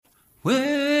Well,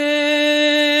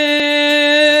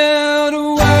 the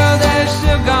world has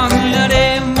still gone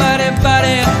nutty,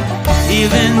 buddy,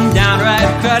 even downright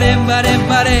cruddy,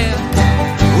 buddy.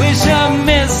 Wish I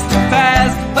missed the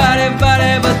past, buddy,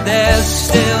 but there's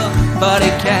still buddy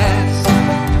cast.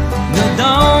 No,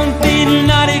 don't be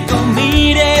nutty, go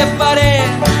meet a buddy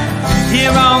here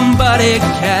on Buddy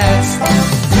Cast.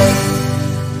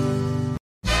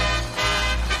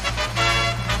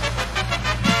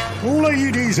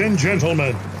 Ladies and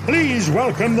gentlemen, please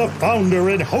welcome the founder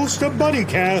and host of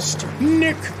BuddyCast,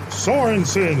 Nick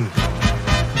Sorensen.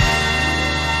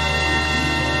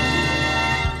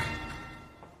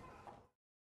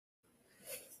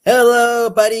 Hello,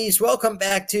 buddies. Welcome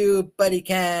back to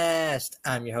BuddyCast.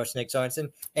 I'm your host, Nick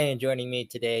Sorensen, and joining me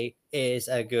today is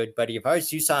a good buddy of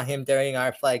ours. You saw him during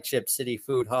our flagship City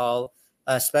Food Hall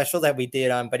special that we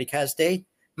did on BuddyCast Day.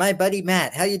 My buddy,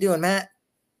 Matt. How you doing, Matt?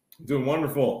 Doing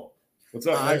wonderful. What's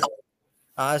up, Nick?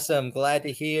 Awesome. Glad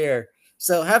to hear.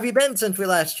 So, how have you been since we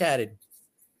last chatted?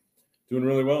 Doing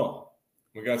really well.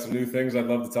 We got some new things I'd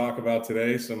love to talk about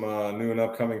today. Some new and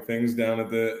upcoming things down at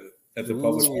the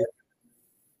public.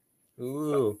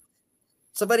 Ooh.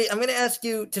 So, buddy, I'm going to ask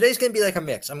you, today's going to be like a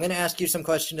mix. I'm going to ask you some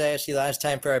questions I asked you last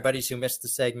time for our buddies who missed the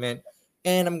segment.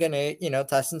 And I'm going to,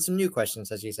 toss in some new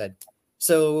questions, as you said.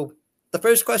 So, the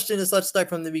first question is, let's start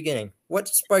from the beginning. What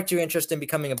sparked your interest in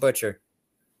becoming a butcher?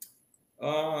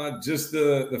 Just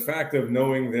the fact of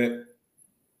knowing that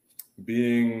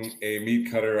being a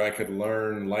meat cutter, I could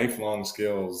learn lifelong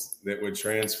skills that would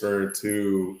transfer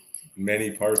to many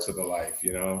parts of the life,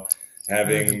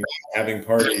 having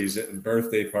parties and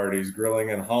birthday parties,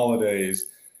 grilling on holidays,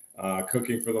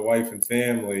 cooking for the wife and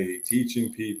family,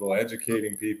 teaching people,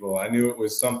 educating people. I knew it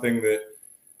was something that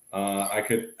I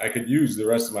could use the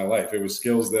rest of my life. It was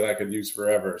skills that I could use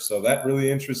forever. So that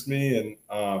really interests me.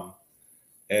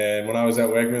 And when I was at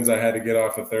Wegmans, I had to get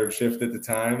off a third shift at the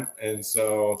time. And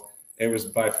so it was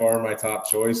by far my top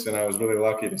choice. And I was really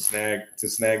lucky to snag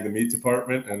the meat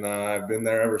department. And I've been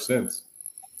there ever since.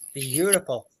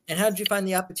 Beautiful. And how did you find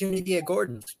the opportunity at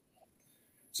Gordon's?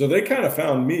 So they kind of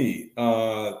found me.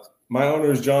 My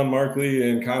owners, John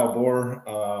Markley and Kyle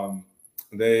Bohr,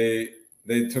 they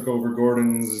took over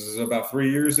Gordon's about 3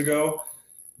 years ago.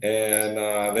 And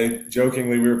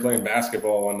we were playing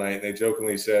basketball one night. And they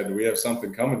jokingly said, "We have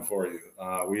something coming for you.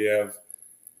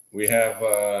 We have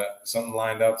something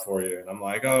lined up for you." And I'm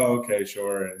like, "Oh, okay,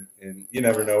 sure." And you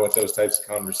never know with those types of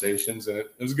conversations. And it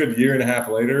was a good year and a half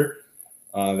later.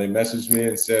 They messaged me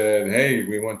and said, "Hey,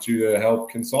 we want you to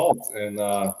help consult and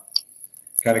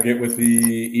kind of get with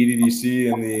the EDDC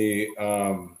and the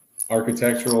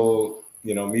architectural,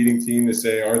 meeting team to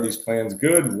say, are these plans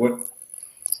good?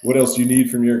 What else do you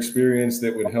need from your experience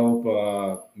that would help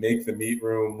make the meat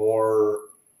room more,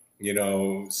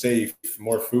 safe,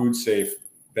 more food safe,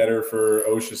 better for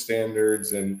OSHA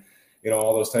standards and,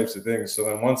 all those types of things." So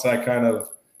then once I kind of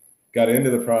got into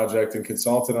the project and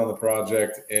consulted on the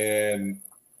project and,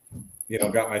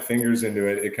 got my fingers into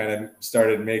it, it kind of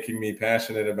started making me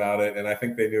passionate about it. And I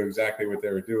think they knew exactly what they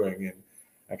were doing. And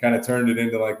I kind of turned it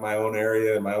into like my own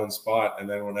area and my own spot. And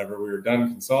then whenever we were done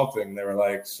consulting, they were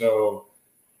like, "So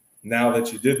now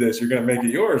that you did this, you're going to make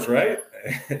it yours, right?"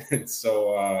 And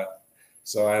so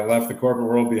I left the corporate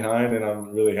world behind, and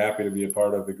I'm really happy to be a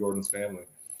part of the Gordon's family.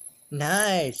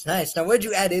 Nice. Now, what did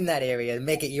you add in that area to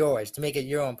make it yours, to make it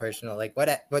your own personal? Like,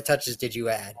 what touches did you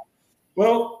add?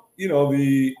 Well,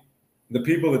 the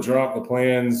people that draw up the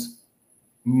plans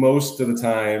most of the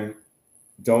time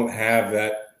don't have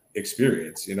that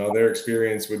experience. Their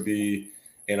experience would be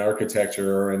in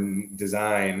architecture or in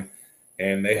design,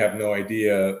 and they have no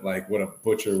idea like what a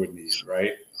butcher would need,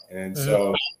 right? And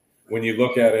so when you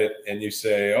look at it and you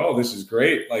say, "Oh, this is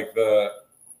great. Like the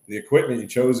equipment you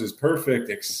chose is perfect,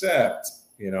 except,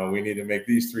 we need to make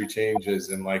these 3 changes.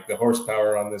 And like the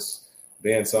horsepower on this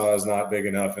bandsaw is not big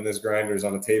enough. And this grinder is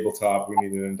on a tabletop. We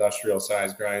need an industrial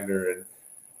size grinder." And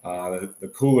the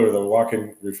cooler, the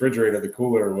walk-in refrigerator, the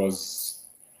cooler was,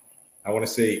 I want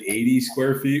to say 80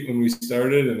 square feet when we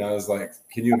started. And I was like,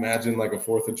 can you imagine like a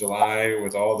 4th of July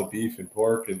with all the beef and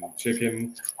pork and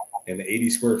chicken and 80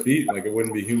 square feet? Like it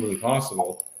wouldn't be humanly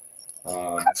possible.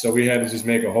 So we had to just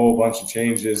make a whole bunch of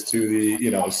changes to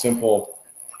the, simple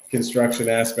construction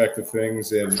aspect of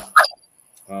things. And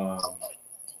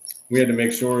we had to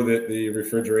make sure that the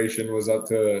refrigeration was up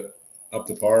to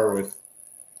par with,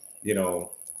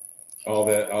 all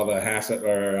the hassle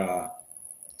or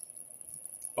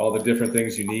all the different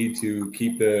things you need to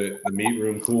keep the meat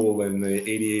room cool in the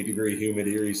 88-degree humid,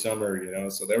 eerie summer,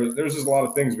 So there was just a lot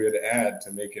of things we had to add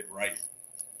to make it right.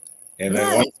 And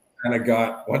then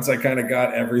once I kind of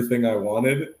got everything I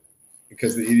wanted,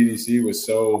 because the EDDC was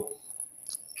so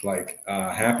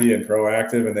happy and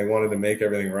proactive, and they wanted to make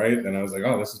everything right. And I was like,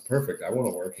 oh, this is perfect. I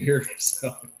want to work here.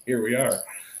 So here we are.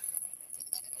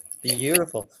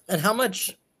 Beautiful. And how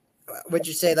much would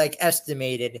you say, like,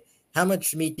 estimated, how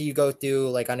much meat do you go through,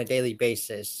 like, on a daily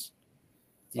basis?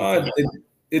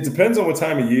 It depends on what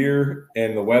time of year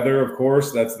and the weather, of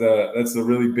course. That's the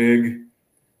really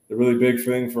big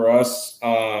thing for us.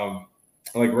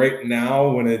 Like right now,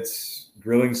 when it's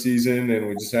grilling season and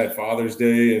we just had Father's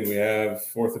Day and we have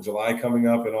 4th of July coming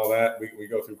up and all that, we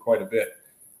go through quite a bit.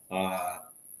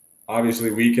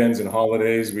 Obviously, weekends and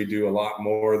holidays, we do a lot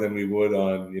more than we would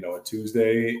on, a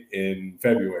Tuesday in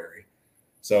February.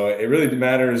 So it really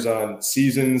matters on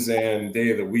seasons and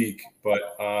day of the week.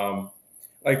 But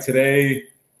like today,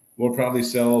 we'll probably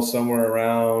sell somewhere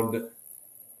around,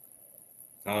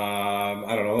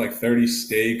 I don't know, like 30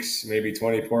 steaks, maybe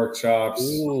 20 pork chops,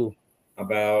 Ooh.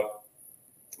 about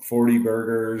 40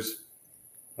 burgers,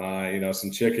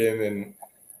 some chicken. And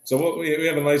so we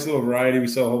have a nice little variety. We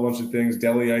sell a whole bunch of things,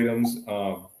 deli items.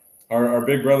 Our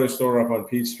Big Brother store up on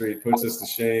Peach Street puts us to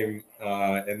shame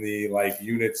in the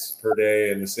units per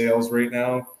day and the sales right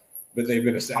now, but they've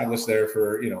been established there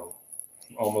for,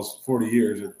 almost 40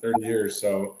 years or 30 years.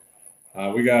 So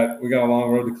we got a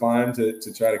long road to climb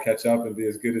to try to catch up and be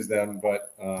as good as them,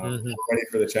 but we're ready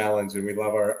for the challenge, and we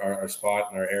love our spot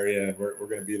and our area, and we're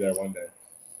going to be there one day.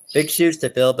 Big shoes to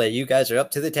fill, but you guys are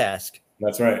up to the task.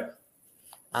 That's right.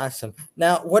 Awesome.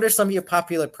 Now, what are some of your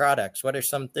popular products? What are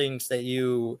some things that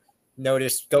you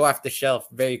notice go off the shelf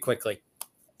very quickly?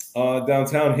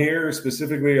 Downtown here,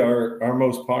 specifically, our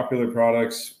most popular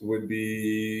products would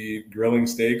be grilling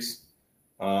steaks,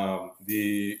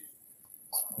 the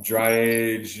dry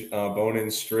age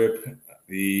bone-in strip,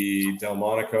 the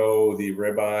Delmonico, the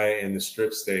ribeye, and the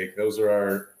strip steak. Those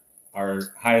are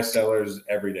our highest sellers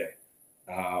every day.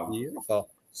 Beautiful.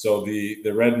 So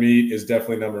the red meat is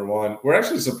definitely number one. We're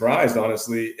actually surprised,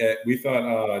 honestly. We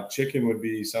thought chicken would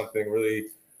be something really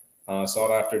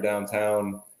sought after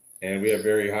downtown, and we have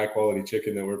very high quality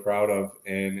chicken that we're proud of,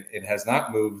 and it has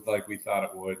not moved like we thought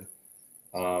it would.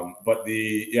 But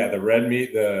the red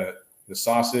meat, the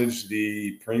sausage,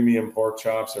 the premium pork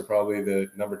chops are probably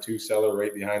the number 2 seller,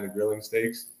 right behind the grilling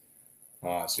steaks.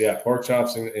 Pork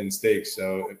chops and steaks.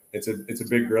 So it's a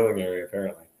big grilling area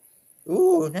apparently.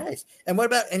 Ooh, nice. And what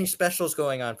about any specials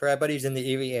going on for our buddies in the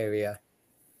Erie area?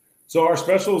 So our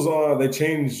specials, they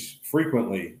change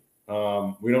frequently.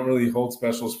 We don't really hold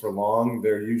specials for long.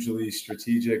 They're usually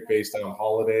strategic based on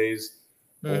holidays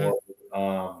or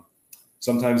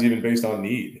sometimes even based on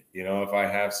need. If I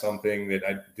have something that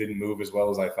I didn't move as well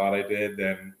as I thought I did,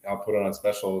 then I'll put it on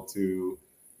special to,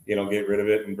 get rid of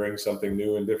it and bring something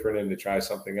new and different and to try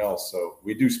something else. So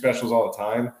we do specials all the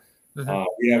time.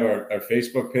 We have our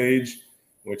Facebook page,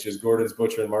 which is Gordon's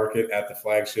Butcher and Market at the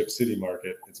Flagship City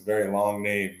Market. It's a very long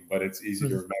name, but it's easy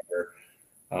to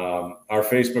remember. Our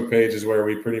Facebook page is where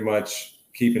we pretty much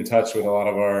keep in touch with a lot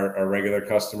of our regular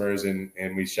customers,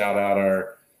 and we shout out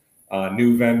our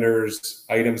new vendors,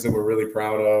 items that we're really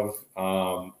proud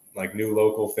of, like new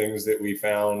local things that we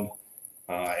found,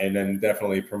 and then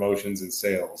definitely promotions and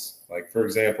sales. Like, for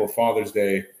example, Father's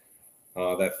Day,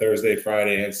 that Thursday,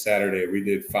 Friday, and Saturday, we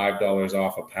did $5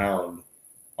 off a pound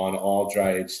on all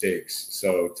dry aged steaks.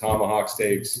 So tomahawk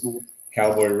steaks,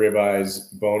 cowboy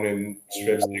ribeyes, bone-in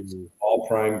strip steaks, all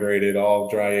prime graded, all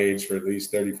dry aged for at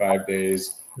least 35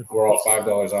 days. We're all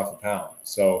 $5 off a pound.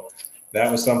 So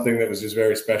that was something that was just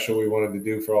very special. We wanted to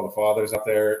do for all the fathers out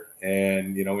there.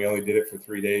 And, we only did it for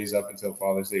 3 days up until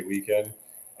Father's Day weekend.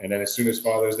 And then as soon as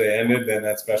Father's Day ended, then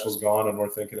that special's gone, and we're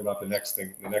thinking about the next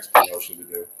promotion to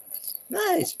do.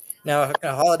 Nice. Now,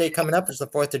 a holiday coming up is the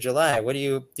 4th of July. What do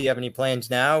you have any plans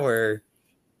now, or?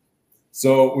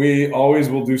 So we always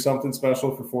will do something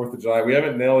special for 4th of July. We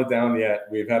haven't nailed it down yet.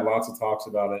 We've had lots of talks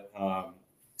about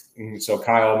it. So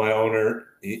Kyle, my owner,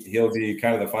 he'll be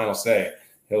kind of the final say.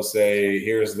 He'll say,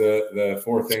 here's the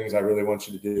 4 things I really want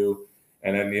you to do.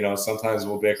 And then, sometimes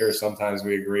we'll bicker, sometimes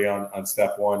we agree on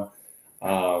step 1.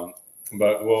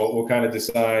 But we'll kind of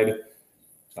decide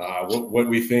what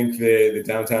we think the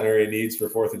downtown area needs for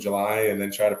 4th of July, and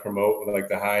then try to promote like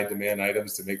the high demand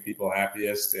items to make people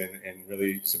happiest and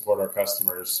really support our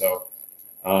customers. So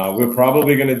we're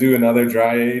probably going to do another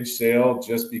dry age sale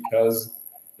just because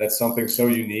that's something so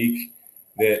unique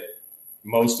that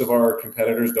most of our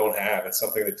competitors don't have. It's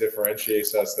something that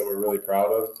differentiates us that we're really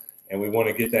proud of. And we want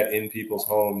to get that in people's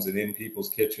homes and in people's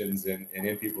kitchens and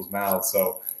in people's mouths.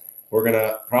 So we're going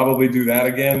to probably do that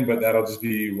again, but that'll just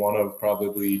be one of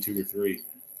probably 2 or 3.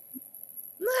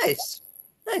 Nice.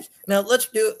 Now let's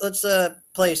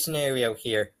play a scenario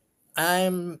here.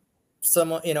 I'm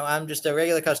someone, I'm just a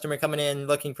regular customer coming in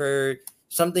looking for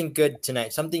something good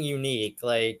tonight, something unique,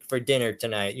 like for dinner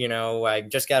tonight. I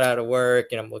just got out of work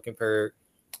and I'm looking for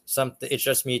something. It's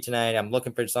just me tonight. I'm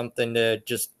looking for something to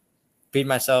just feed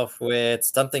myself with,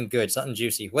 something good, something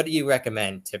juicy. What do you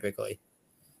recommend typically?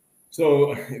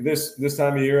 So this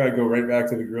time of year, I go right back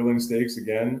to the grilling steaks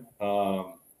again.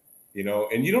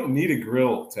 And you don't need a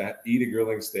grill to eat a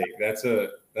grilling steak. That's a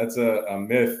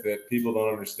myth that people don't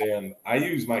understand. I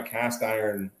use my cast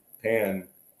iron pan,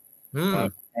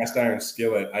 cast iron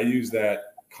skillet. I use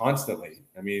that constantly.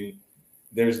 I mean,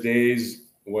 there's days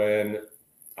when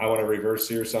I want to reverse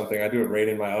sear something. I do it right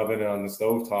in my oven on the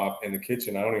stovetop in the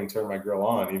kitchen. I don't even turn my grill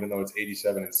on, even though it's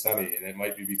 87 and sunny. And it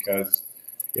might be because,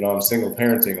 I'm single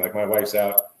parenting. Like my wife's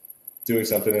out doing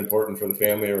something important for the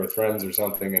family or with friends or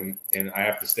something. And I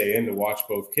have to stay in to watch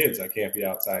both kids. I can't be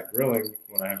outside grilling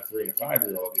when I have a 3 and a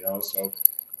 5-year-old, So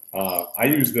I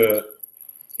use the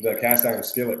cast iron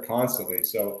skillet constantly.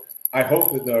 So I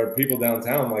hope that there are people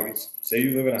downtown, like say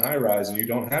you live in a high rise and you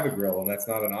don't have a grill and that's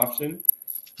not an option.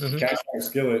 Cast iron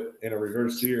skillet in a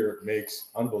reverse sear makes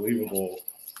unbelievable,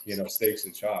 steaks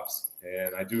and chops.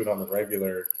 And I do it on the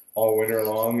regular all winter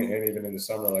long and even in the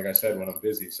summer, like I said, when I'm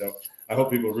busy. So I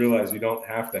hope people realize you don't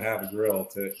have to have a grill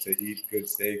to eat good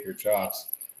steak or chops.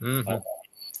 But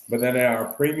then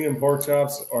our premium pork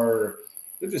chops they're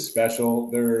just special.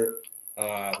 They're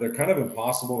kind of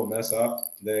impossible to mess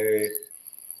up. They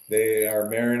are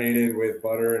marinated with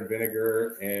butter and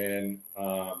vinegar, and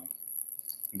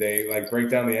they like break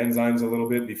down the enzymes a little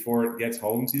bit before it gets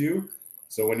home to you.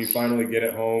 So when you finally get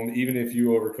it home, even if you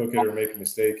overcook it or make a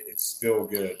mistake, it's still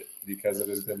good because it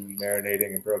has been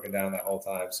marinating and broken down that whole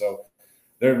time. So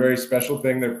they're a very special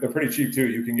thing. They're pretty cheap too.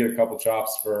 You can get a couple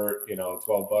chops for,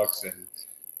 $12,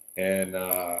 and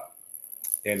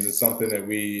it's something that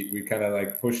we kind of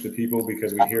like push to people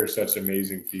because we hear such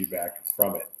amazing feedback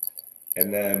from it.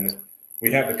 And then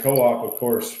we have the co-op, of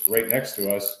course, right next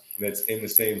to us that's in the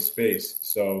same space.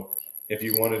 So if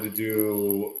you wanted to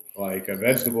do like a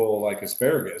vegetable like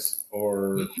asparagus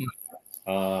or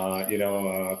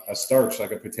a starch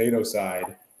like a potato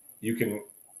side, you can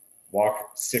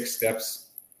walk 6 steps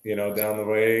down the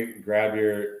way, grab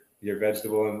your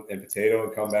vegetable and potato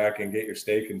and come back and get your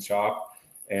steak and chop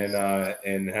and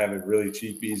have a really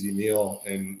cheap, easy meal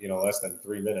in less than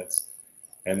 3 minutes.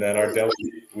 And then our deli,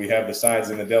 we have the sides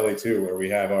in the deli too, where we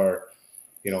have our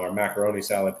macaroni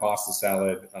salad, pasta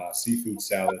salad, seafood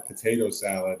salad, potato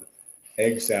salad,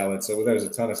 egg salad. So there's a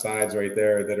ton of sides right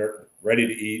there that are ready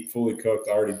to eat, fully cooked,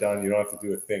 already done. You don't have to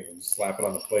do a thing. You just slap it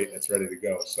on the plate and it's ready to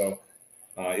go. So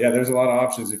there's a lot of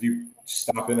options. If you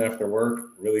stop in after work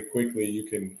really quickly, you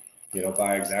can,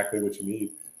 buy exactly what you need.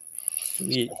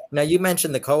 Sweet. Now you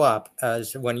mentioned the co-op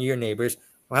as one of your neighbors.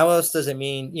 How else does it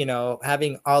mean,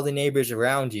 having all the neighbors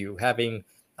around you, having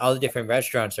all the different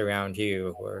restaurants around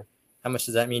you, or how much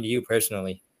does that mean to you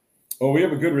personally? Well, we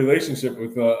have a good relationship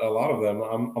with a lot of them.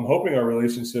 I'm hoping our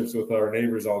relationships with our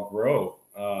neighbors all grow.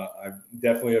 I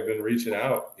definitely have been reaching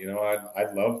out.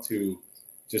 I'd love to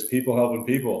just people helping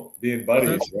people, being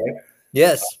buddies, right?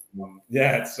 Yes.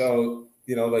 So,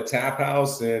 the Tap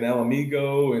House and El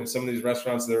Amigo and some of these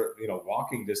restaurants that are,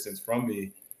 walking distance from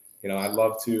me, I'd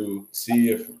love to see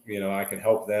if, I can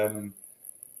help them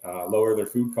lower their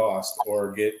food cost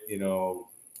or get,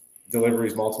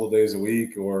 deliveries multiple days a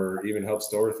week or even help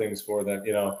store things for them,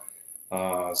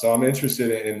 so I'm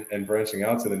interested in branching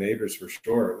out to the neighbors for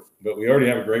sure. But we already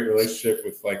have a great relationship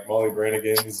with like Molly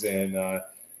Brannigan's and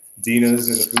Dina's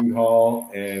in the food hall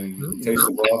and Taste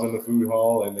of Love in the food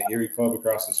hall and the Erie Club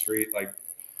across the street. Like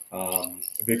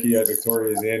Vicky at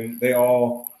Victoria's Inn, they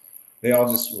all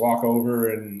just walk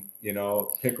over and,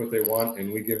 pick what they want.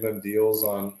 And we give them deals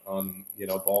on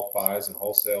bulk buys and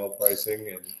wholesale pricing.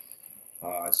 And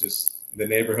it's just the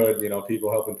neighborhood,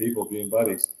 people helping people, being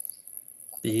buddies.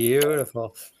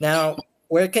 Beautiful. Now,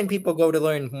 where can people go to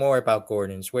learn more about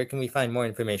Gordon's? Where can we find more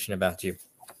information about you?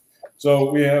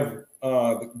 So we have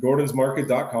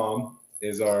GordonsMarket.com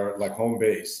is our home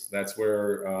base. That's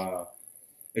where,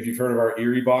 if you've heard of our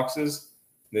Erie boxes,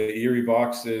 the Erie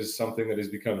box is something that has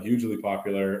become hugely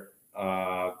popular.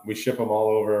 We ship them all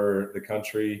over the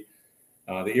country.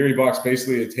 The Erie box,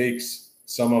 basically it takes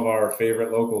some of our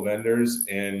favorite local vendors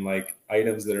and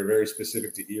items that are very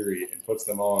specific to Erie and puts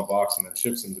them all in a box and then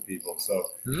ships them to people. So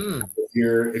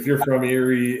if you're from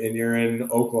Erie and you're in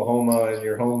Oklahoma and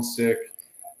you're homesick,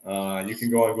 you can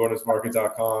go on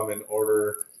GordonsMarket.com and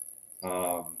order.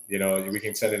 We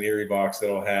can send an Erie box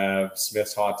that'll have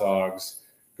Smith's hot dogs,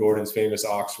 Gordon's famous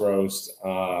ox roast,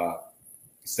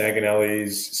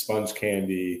 Staganelli's sponge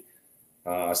candy,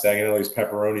 Staganelli's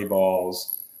pepperoni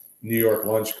balls, New York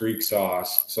lunch Greek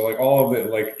sauce. So like all of the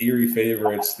like Erie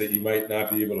favorites that you might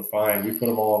not be able to find, we put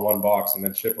them all in one box and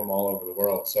then ship them all over the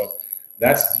world. So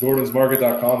that's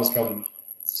GordonsMarket.com has come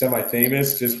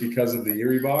semi-famous just because of the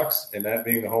Erie box and that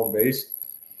being the home base.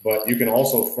 But you can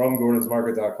also, from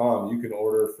GordonsMarket.com, you can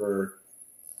order for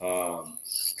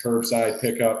curbside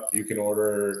pickup. You can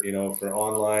order, for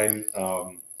online,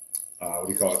 what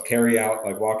do you call it? Carry out,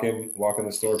 like walk in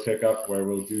the store pickup, where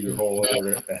we'll do your whole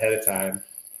order ahead of time.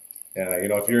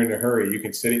 And, if you're in a hurry, you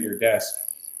can sit at your desk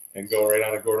and go right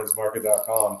on to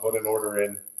GordonsMarket.com, put an order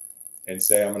in and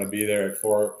say, I'm going to be there at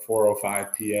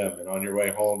 4:05 p.m. And on your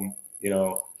way home,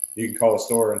 you can call the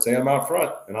store and say, I'm out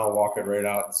front, and I'll walk it right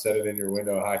out and set it in your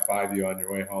window, high five you on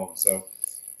your way home. So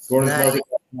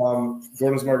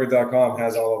GordonsMarket.com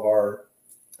has all of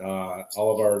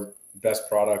our best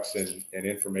products and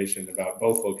information about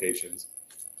both locations.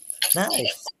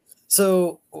 Nice.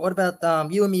 So what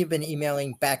about you and me have been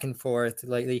emailing back and forth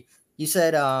lately. You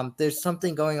said there's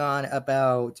something going on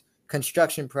about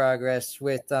construction progress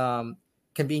with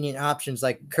convenient options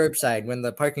like curbside when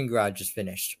the parking garage is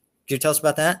finished. Could you tell us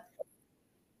about that?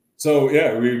 So,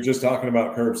 yeah, we were just talking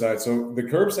about curbside. So the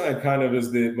curbside kind of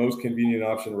is the most convenient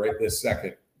option right this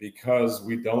second because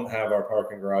we don't have our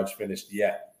parking garage finished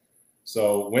yet.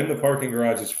 So when the parking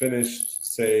garage is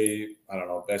finished, say, I don't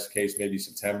know, best case, maybe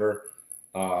September,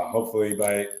 hopefully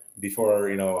before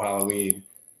Halloween.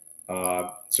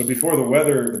 So before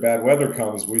the bad weather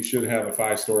comes, we should have a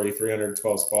 5-story,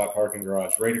 312 spot parking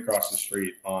garage right across the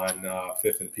street on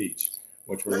 5th and Peach,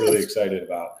 which we're really excited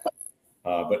about.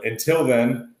 But until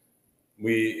then,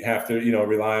 we have to,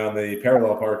 rely on the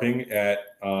parallel parking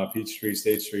at Peach Street,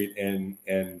 State Street, and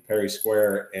Perry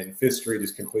Square, and 5th Street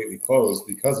is completely closed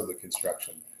because of the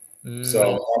construction.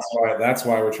 So that's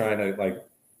why we're trying to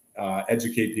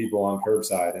educate people on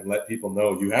curbside and let people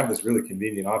know you have this really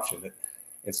convenient option that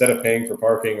instead of paying for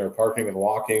parking and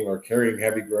walking or carrying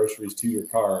heavy groceries to your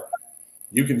car,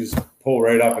 you can just pull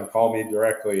right up and call me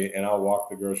directly, and I'll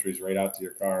walk the groceries right out to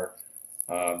your car.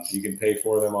 You can pay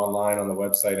for them online on the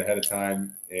website ahead of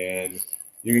time, and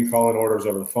you can call in orders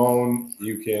over the phone.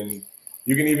 You can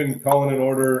even call in an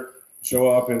order, show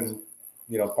up and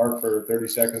park for 30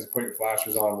 seconds, put your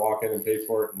flashers on, walk in and pay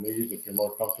for it and leave if you're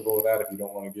more comfortable with that. If you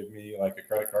don't want to give me like a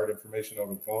credit card information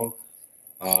over the phone,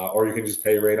 or you can just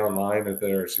pay right online at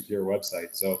their secure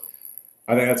website. So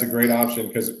I think that's a great option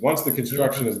because once the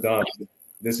construction is done,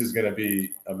 this is going to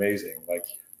be amazing. Like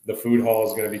the food hall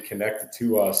is going to be connected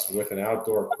to us with an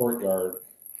outdoor courtyard.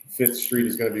 5th Street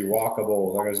is going to be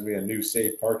walkable. There's going to be a new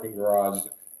safe parking garage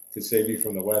to save you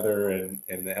from the weather and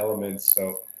the elements.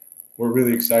 So we're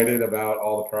really excited about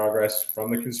all the progress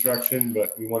from the construction,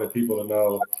 but we wanted people to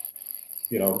know,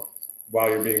 while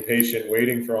you're being patient,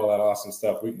 waiting for all that awesome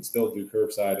stuff, we can still do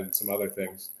curbside and some other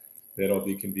things that'll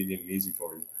be convenient and easy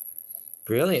for you.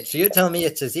 Brilliant. So you're telling me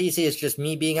it's as easy as just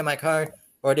me being in my car,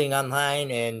 ordering online,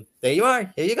 and there you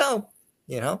are. Here you go.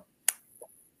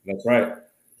 That's right.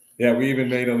 Yeah, we even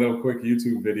made a little quick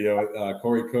YouTube video.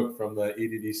 Corey Cook from the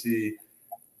EDDC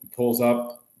pulls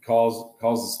up, calls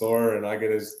the store, and I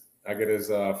get his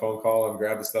phone call and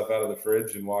grab the stuff out of the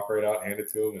fridge and walk right out, hand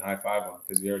it to him, and high five him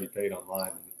because he already paid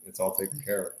online. It's all taken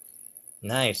care of.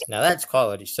 Nice. Now that's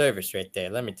quality service right there.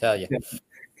 Let me tell you.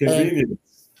 Convenience.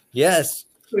 Yes.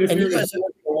 If you're a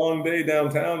long day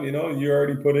downtown, you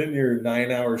already put in your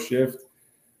 9-hour shift.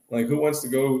 Like, who wants to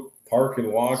go park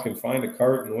and walk and find a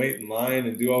cart and wait in line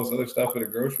and do all this other stuff at a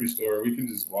grocery store? We can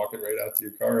just walk it right out to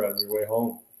your car on your way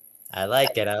home. I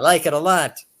like it. I like it a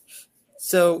lot.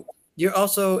 So you're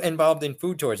also involved in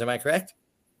food tours, am I correct?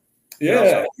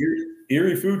 Yeah,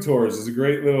 Erie Food Tours is a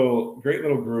great little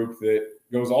group that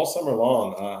goes all summer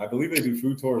long. I believe they do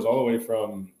food tours all the way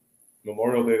from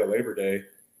Memorial Day to Labor Day.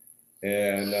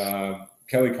 And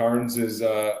Kelly Carnes is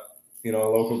a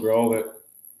local girl that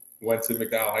went to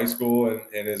McDowell High School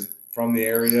and is from the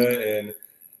area and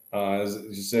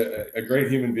is just a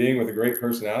great human being with a great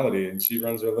personality. And she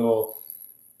runs her little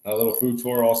food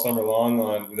tour all summer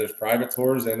long. There's private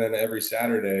tours, and then every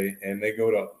Saturday, and they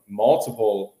go to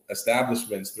multiple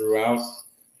establishments throughout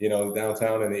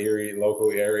downtown and the Erie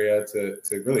local area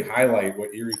to really highlight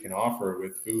what Erie can offer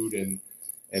with food and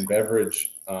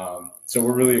beverage. So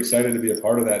we're really excited to be a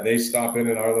part of that. They stop in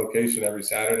at our location every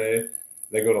Saturday.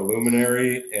 They go to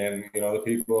Luminary, and the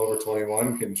people over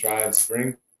 21 can try and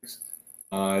drinks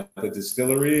at the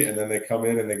distillery, and then they come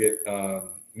in and they get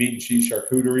meat and cheese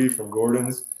charcuterie from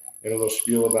Gordon's and a little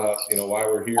spiel about why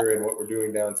we're here and what we're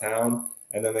doing downtown.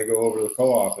 And then they go over to the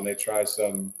co-op and they try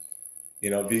some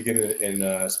vegan and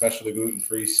especially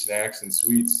gluten-free snacks and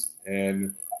sweets.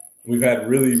 And we've had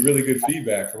really, really good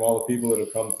feedback from all the people that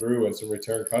have come through and some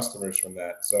return customers from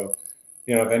that. So,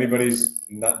 if anybody's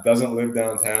doesn't live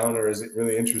downtown or is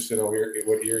really interested in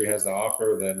what Erie has to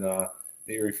offer, then the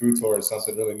Erie Food Tour is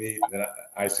something really neat that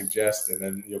I suggest, and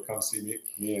then you'll come see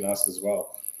me and us as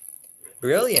well.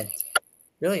 Brilliant.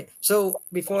 So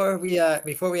before we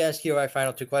ask you our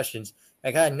final two questions,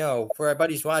 I gotta know, for our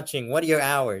buddies watching, what are your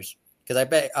hours? Because I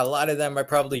bet a lot of them are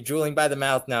probably drooling by the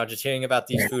mouth now just hearing about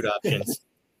these food options.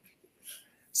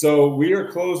 So we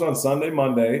are closed on Sunday,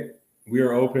 Monday. We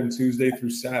are open Tuesday through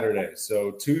Saturday.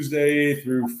 So Tuesday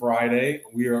through Friday,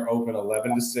 we are open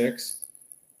 11 to 6.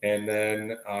 And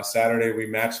then Saturday, we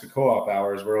match the co-op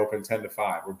hours. We're open 10 to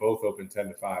 5. We're both open 10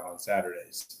 to 5 on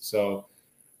Saturdays. So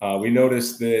we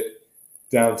noticed that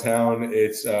downtown,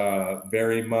 it's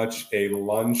very much a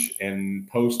lunch and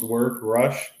post-work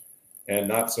rush, and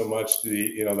not so much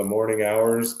the morning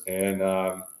hours. And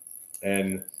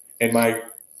in my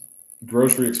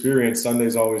grocery experience,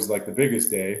 Sunday's always like the biggest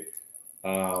day.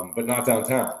 But not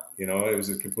downtown. It was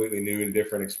a completely new and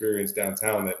different experience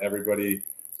downtown that everybody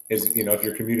is, if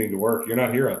you're commuting to work, you're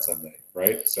not here on Sunday,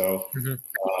 right? So,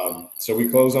 so we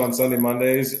close on Sunday,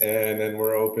 Mondays, and then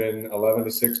we're open 11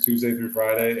 to 6 Tuesday through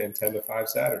Friday and 10 to 5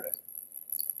 Saturday.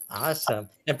 Awesome.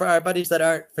 And for our buddies that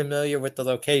aren't familiar with the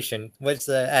location, what's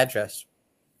the address?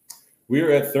 We are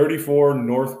at 34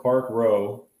 North Park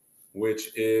Row,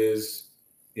 which is,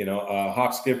 a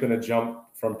hop, skip, and a jump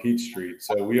from Peach Street.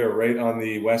 So we are right on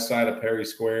the west side of Perry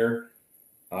Square.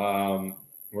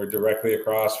 We're directly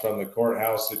across from the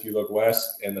courthouse if you look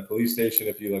west, and the police station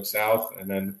if you look south, and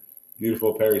then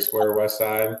beautiful Perry Square west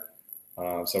side.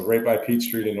 So right by Peach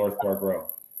Street and North Park Row.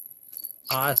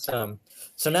 Awesome.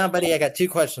 So now, buddy, I got two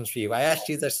questions for you. I asked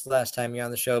you this last time you're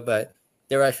on the show, but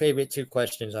they're our favorite two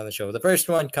questions on the show. The first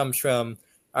one comes from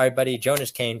our buddy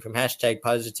Jonas Kane from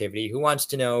 #Positivity, who wants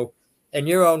to know, in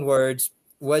your own words,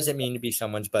 what does it mean to be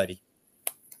someone's buddy?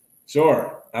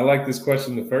 Sure. I like this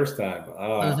question the first time.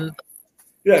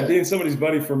 Yeah, being somebody's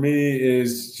buddy for me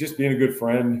is just being a good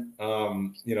friend,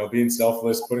 being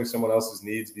selfless, putting someone else's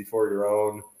needs before your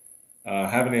own,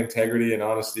 having integrity and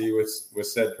honesty with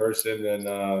said person,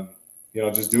 and,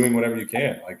 just doing whatever you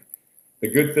can. Like, the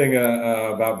good thing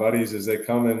about buddies is they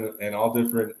come in all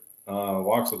different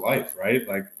walks of life, right?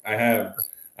 Like, I have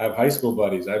high school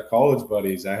buddies, I have college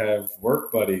buddies, I have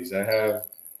work buddies, I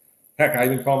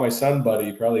even call my son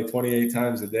buddy probably 28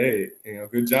 times a day.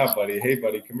 Good job, buddy. Hey,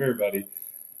 buddy, come here, buddy.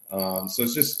 So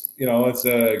it's just, it's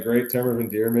a great term of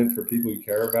endearment for people you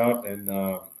care about. And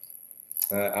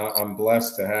I'm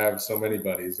blessed to have so many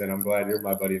buddies, and I'm glad you're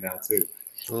my buddy now too.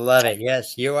 Love it.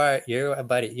 Yes, you're a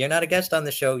buddy. You're not a guest on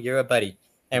the show. You're a buddy.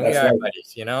 And That's we are right.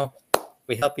 buddies,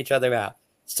 we help each other out.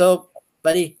 So,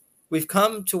 buddy, we've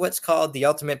come to what's called the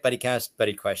ultimate BuddyCast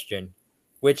buddy question,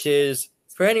 which is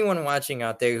for anyone watching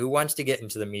out there who wants to get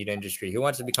into the meat industry, who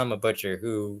wants to become a butcher,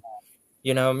 who,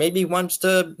 maybe wants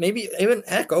to even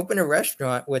open a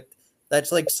restaurant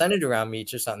that's like centered around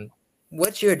meats or something.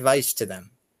 What's your advice to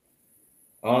them?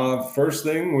 First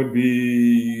thing would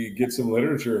be get some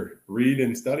literature, read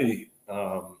and study.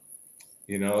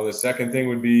 The second thing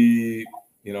would be,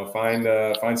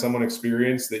 find someone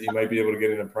experienced that you might be able to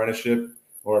get an apprenticeship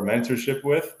or a mentorship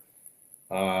with.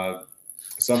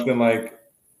 Something like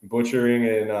butchering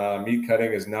and meat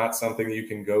cutting is not something you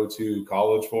can go to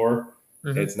college for.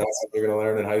 Mm-hmm. It's not something you're going to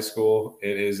learn in high school.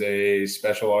 It is a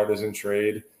special artisan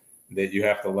trade that you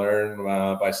have to learn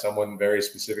by someone very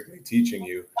specifically teaching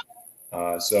you.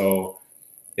 So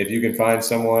if you can find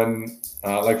someone,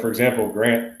 like, for example,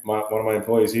 Grant, one of my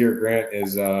employees here, Grant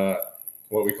is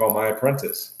what we call my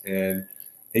apprentice. And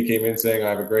he came in saying, I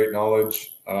have a great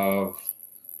knowledge of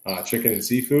chicken and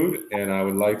seafood, and I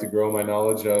would like to grow my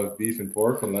knowledge of beef and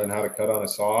pork and learn how to cut on a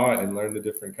saw and learn the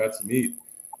different cuts of meat.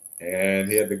 And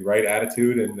he had the right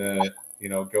attitude and the,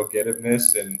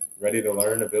 go-getiveness and ready to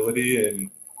learn ability.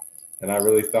 And I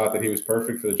really thought that he was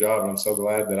perfect for the job. And I'm so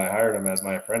glad that I hired him as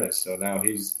my apprentice. So now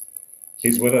he's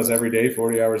with us every day,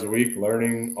 40 hours a week,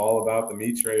 learning all about the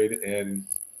meat trade. And,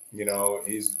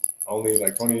 he's only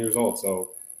like 20 years old.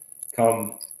 So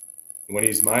come when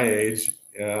he's my age,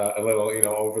 a little,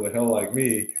 over the hill like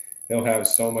me, he'll have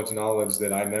so much knowledge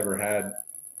that I never had,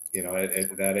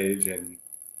 at that age. And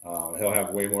he'll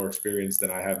have way more experience than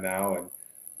I have now. And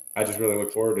I just really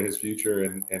look forward to his future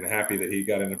and happy that he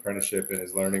got an apprenticeship and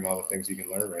is learning all the things he can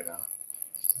learn right now.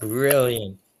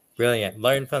 Brilliant.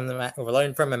 Learn from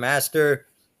a master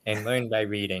and learn by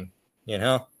reading,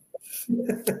 So.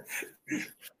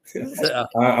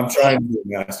 I'm trying to be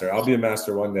a master. I'll be a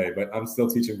master one day, but I'm still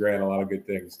teaching Grant a lot of good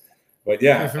things. But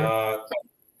yeah,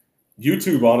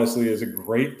 YouTube honestly is a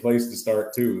great place to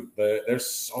start too. There's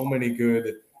so many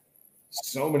good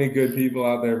so many good people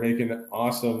out there making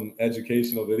awesome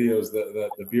educational videos.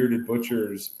 The Bearded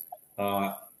Butchers,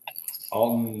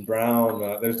 Alton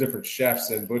Brown. There's different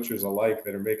chefs and butchers alike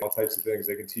that are making all types of things.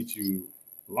 They can teach you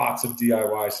lots of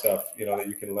DIY stuff, that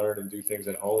you can learn and do things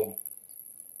at home.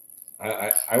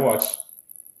 I watch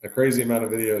a crazy amount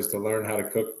of videos to learn how to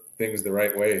cook things the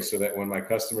right way, so that when my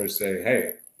customers say,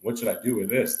 "Hey, what should I do with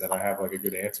this?" then I have like a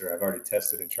good answer. I've already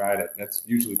tested and tried it. And that's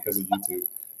usually because of YouTube.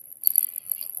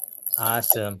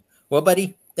 Awesome. Well,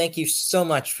 buddy, thank you so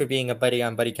much for being a buddy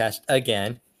on BuddyCast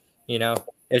again.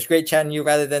 It's great chatting to you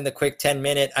rather than the quick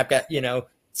 10-minute. I've got,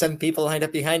 some people lined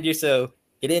up behind you. So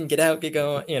get in, get out, get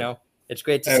going. It's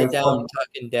great to sit down and talk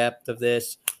in depth of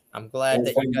this. I'm glad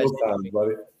that you guys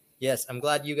Yes, I'm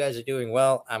glad you guys are doing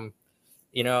well.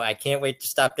 I can't wait to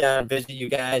stop down and visit you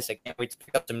guys. I can't wait to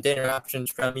pick up some dinner options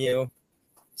from you.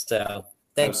 So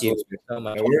thank you so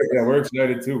much. And we're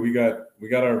excited too. We got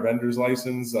our vendor's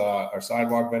license, our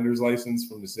sidewalk vendor's license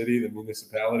from the city, the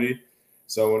municipality.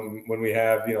 So when we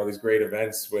have these great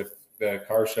events with the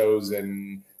car shows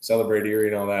and Celebrate Erie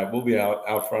and all that, we'll be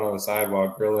out front on the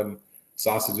sidewalk grilling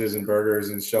sausages and burgers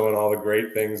and showing all the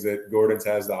great things that Gordon's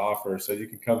has to offer. So you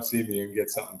can come see me and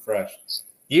get something fresh.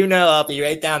 I'll be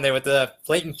right down there with the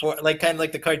plate and fork, like kind of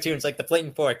like the cartoons, like the plate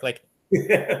and fork, like.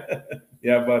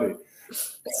 Yeah, buddy.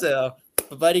 So,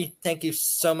 buddy, thank you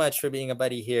so much for being a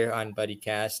buddy here on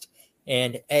BuddyCast.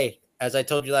 And hey, as I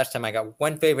told you last time, I got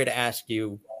one favor to ask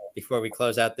you before we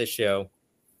close out this show.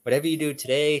 Whatever you do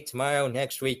today, tomorrow,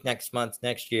 next week, next month,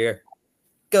 next year,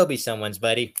 go be someone's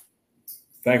buddy.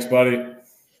 Thanks, buddy.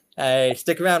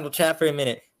 Stick around. We'll chat for a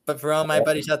minute. But for all my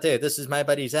buddies out there, this is my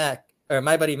buddy Zach, or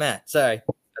my buddy Matt. Sorry,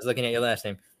 I was looking at your last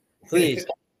name. Please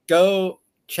go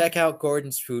check out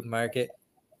Gordon's Food Market.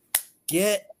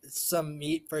 Get some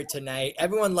meat for tonight.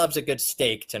 Everyone loves a good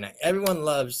steak tonight. Everyone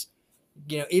loves,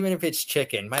 even if it's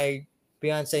chicken. My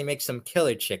fiance makes some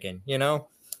killer chicken,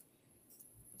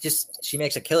 she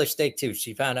makes a killer steak too.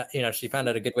 She found out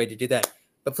a good way to do that.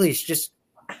 But please just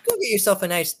go get yourself a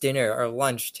nice dinner or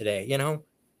lunch today,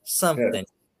 something. Yeah.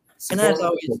 And as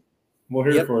always,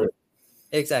 we're here for it.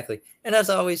 Exactly. And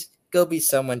as always, go be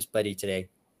someone's buddy today.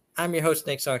 I'm your host,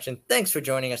 Nick Sorensen. Thanks for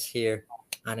joining us here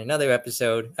on another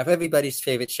episode of everybody's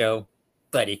favorite show,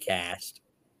 BuddyCast.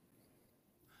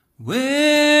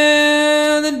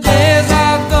 Well, the days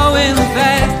are going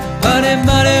fast, buddy,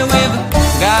 we've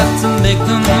got to make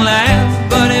them last,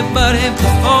 buddy,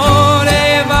 before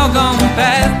they've all gone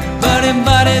past, buddy,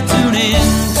 tune in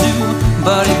to